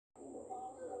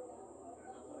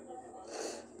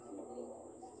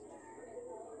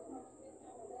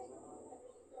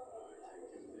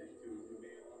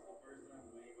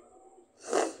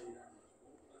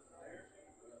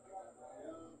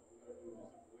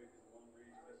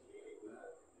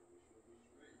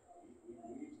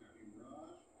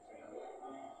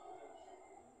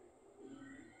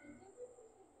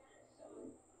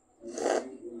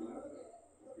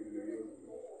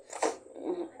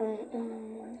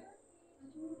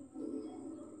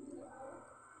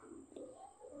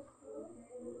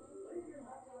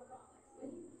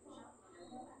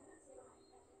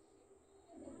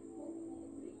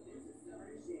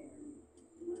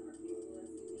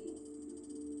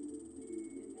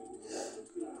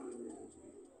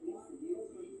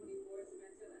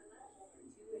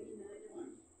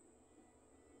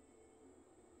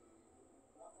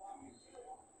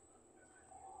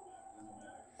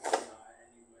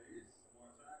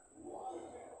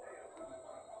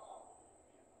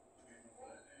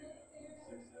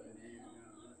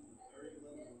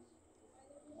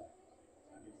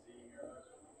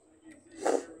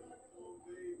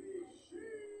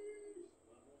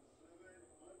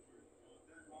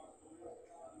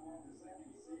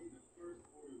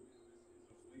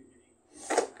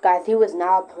Guys, he was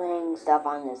not playing stuff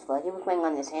on his foot. He was playing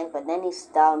on his hands, but then he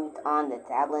stomped on the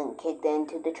tablet and kicked it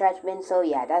into the trash bin. So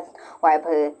yeah, that's why I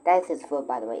put it. That's his foot,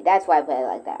 by the way. That's why I put it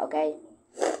like that, okay?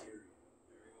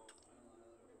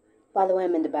 By the way,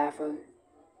 I'm in the bathroom.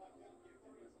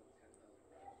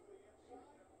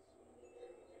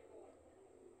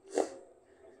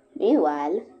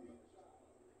 Meanwhile...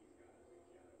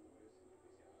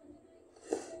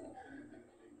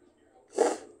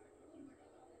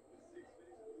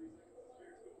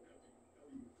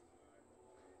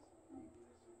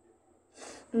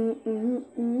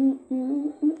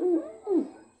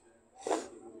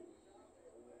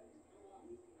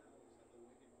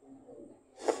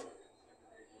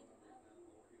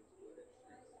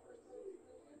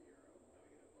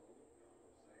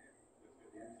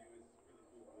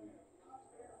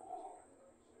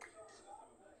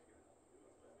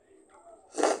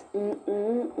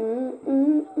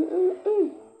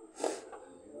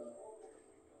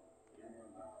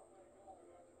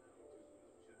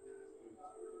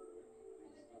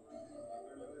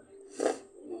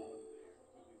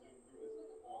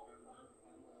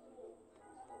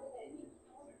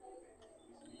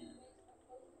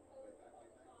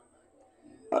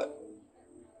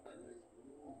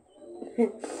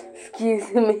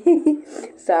 Excuse me.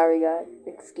 Sorry, guys.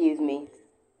 Excuse me.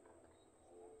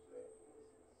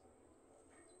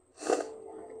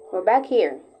 We're back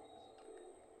here.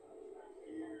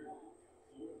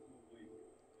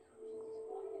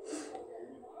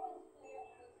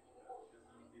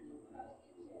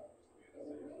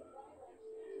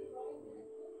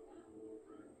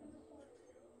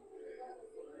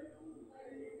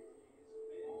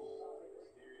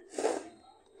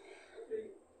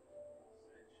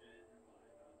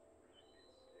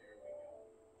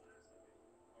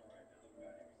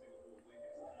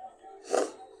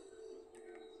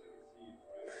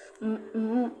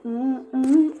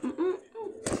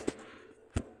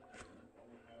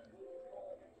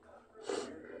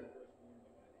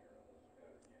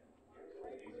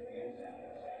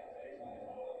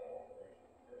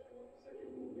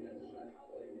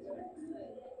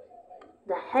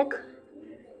 The heck?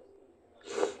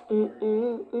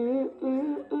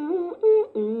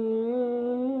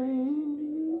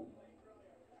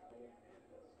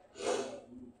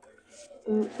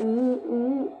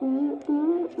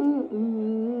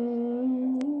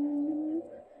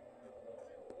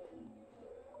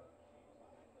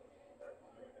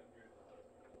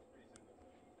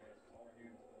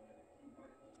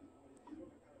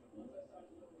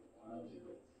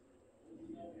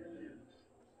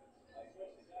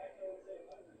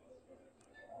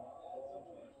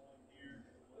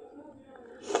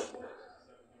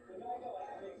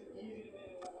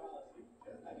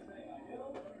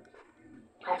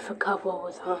 I forgot what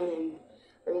was on him.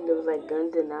 I think there was like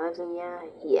guns and knives, and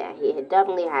yeah, he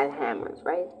definitely had hammers,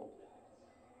 right?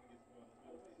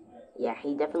 Yeah,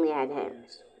 he definitely had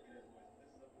hammers.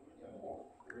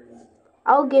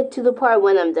 I'll get to the part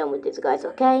when I'm done with this, guys,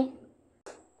 okay?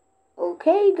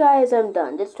 Okay, guys, I'm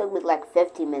done. This took me like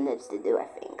 15 minutes to do, I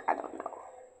think. I don't know.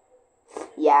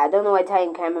 Yeah, I don't know why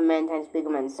Titan Cameraman times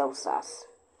Speakerman is so sus.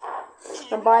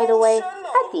 And by the way,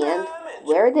 at the end,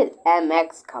 where did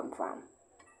MX come from?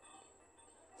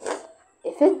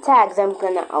 If it tags, I'm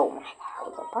gonna... Oh my god, I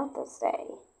was about to say.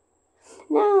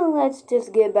 Now, let's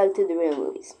just get back to the real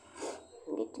movies.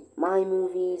 Get to my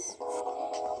movies.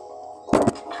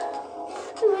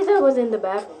 Anyways, I was in the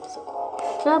bathroom,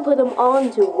 so now I put them all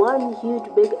into one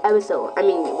huge big episode. I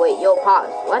mean, wait, yo,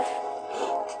 pause. What?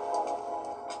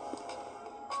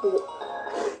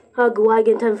 How do I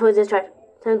get time for this track?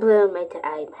 Time to play on my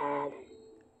iPad.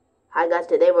 Hi guys,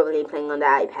 today we're really playing on the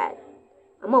iPad.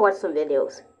 I'm gonna watch some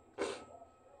videos.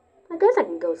 I guess I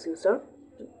can go soon, sir.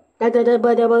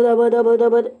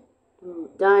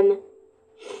 Done.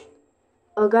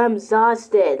 Okay, I'm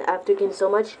exhausted after getting so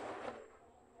much.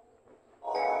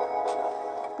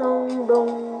 Dong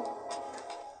dong.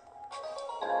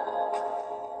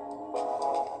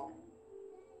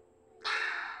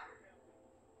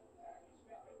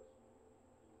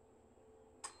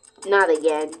 Not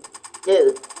again.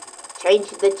 Dude, change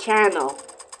the channel.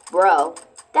 Bro,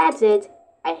 that's it.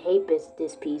 I hate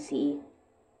this PC.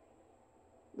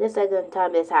 This second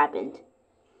time this happened.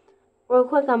 Real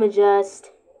quick, I'ma just...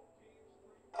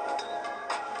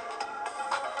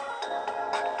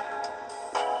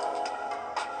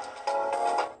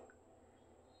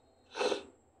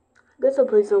 Guess I'll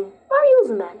play some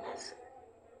Mario's Madness.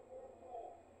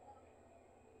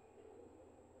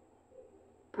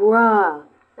 Bruh.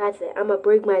 That's it. I'ma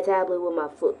break my tablet with my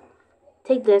foot.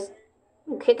 Take this.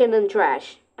 I'm kicking in the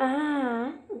trash.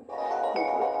 Ah.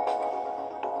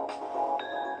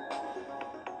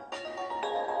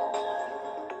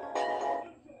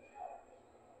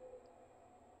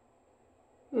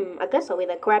 I guess I'll be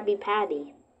the Krabby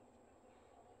Patty.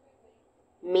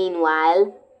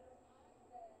 Meanwhile...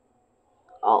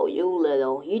 Oh,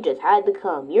 you just had to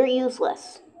come. You're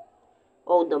useless.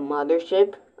 Oh, the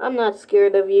mothership. I'm not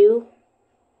scared of you.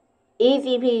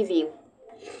 Easy peasy.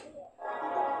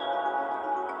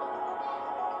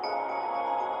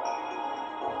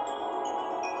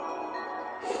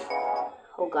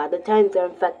 Oh god, the tines are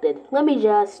infected. Let me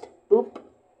just... Boop.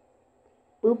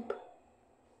 Boop.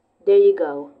 There you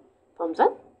go. Thumbs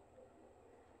up.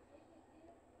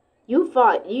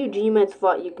 You G-Mans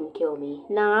thought you can kill me.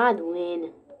 Nah, I'd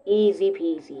win. Easy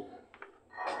peasy.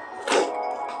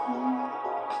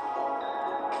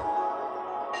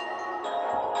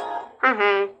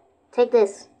 Haha. Take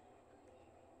this.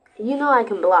 You know I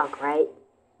can block, right?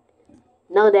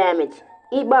 No damage.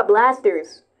 Eat my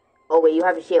blasters. Oh wait, you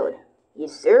have a shield.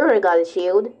 Yes sir, I got a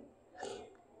shield.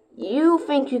 You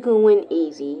think you can win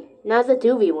easy. Now it's a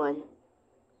 2v1.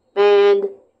 And...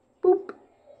 Boop.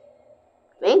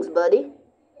 Thanks, buddy.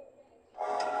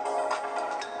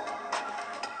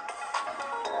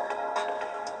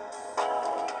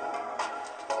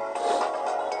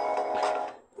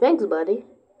 Thanks, buddy.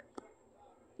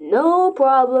 No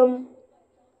problem.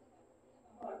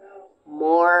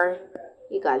 More?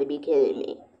 You gotta be kidding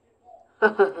me.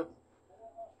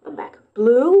 I'm back.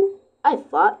 Blue? I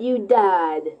thought you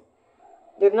died.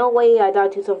 There's no way I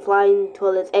died to some flying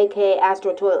toilets, aka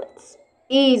astro toilets.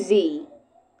 Easy.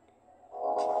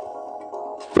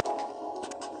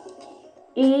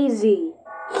 Easy.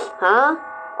 Huh?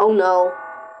 Oh no.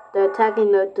 They're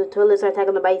attacking the toilets are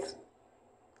attacking the base.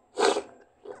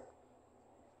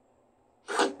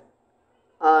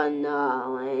 Oh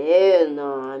no, hell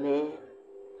no, man.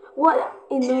 What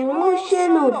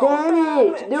emotional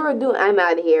damage? They were doing. I'm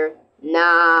out of here.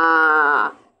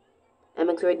 Nah.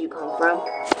 MX, where'd you come from?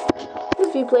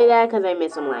 Let's replay that because I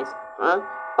missed some lines. Huh?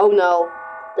 Oh no.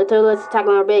 The toilet's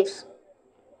attacking our base.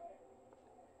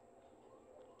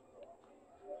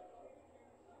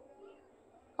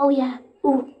 Oh yeah.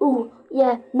 Ooh, ooh,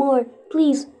 yeah, more.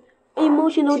 Please.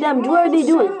 Emotional damage. What are they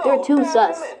doing? They're too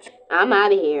sus. I'm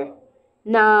out of here.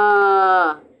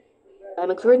 Nah.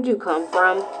 MX, where'd you come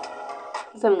from?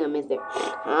 Something I missed there.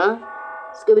 Huh?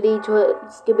 Skibbity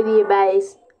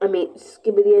base.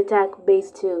 Skibbity attack base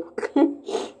 2.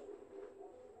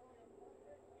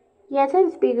 Yeah,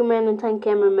 10 speaker man and 10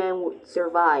 cameraman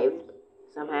survived.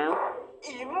 Somehow.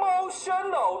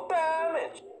 Emotional damage.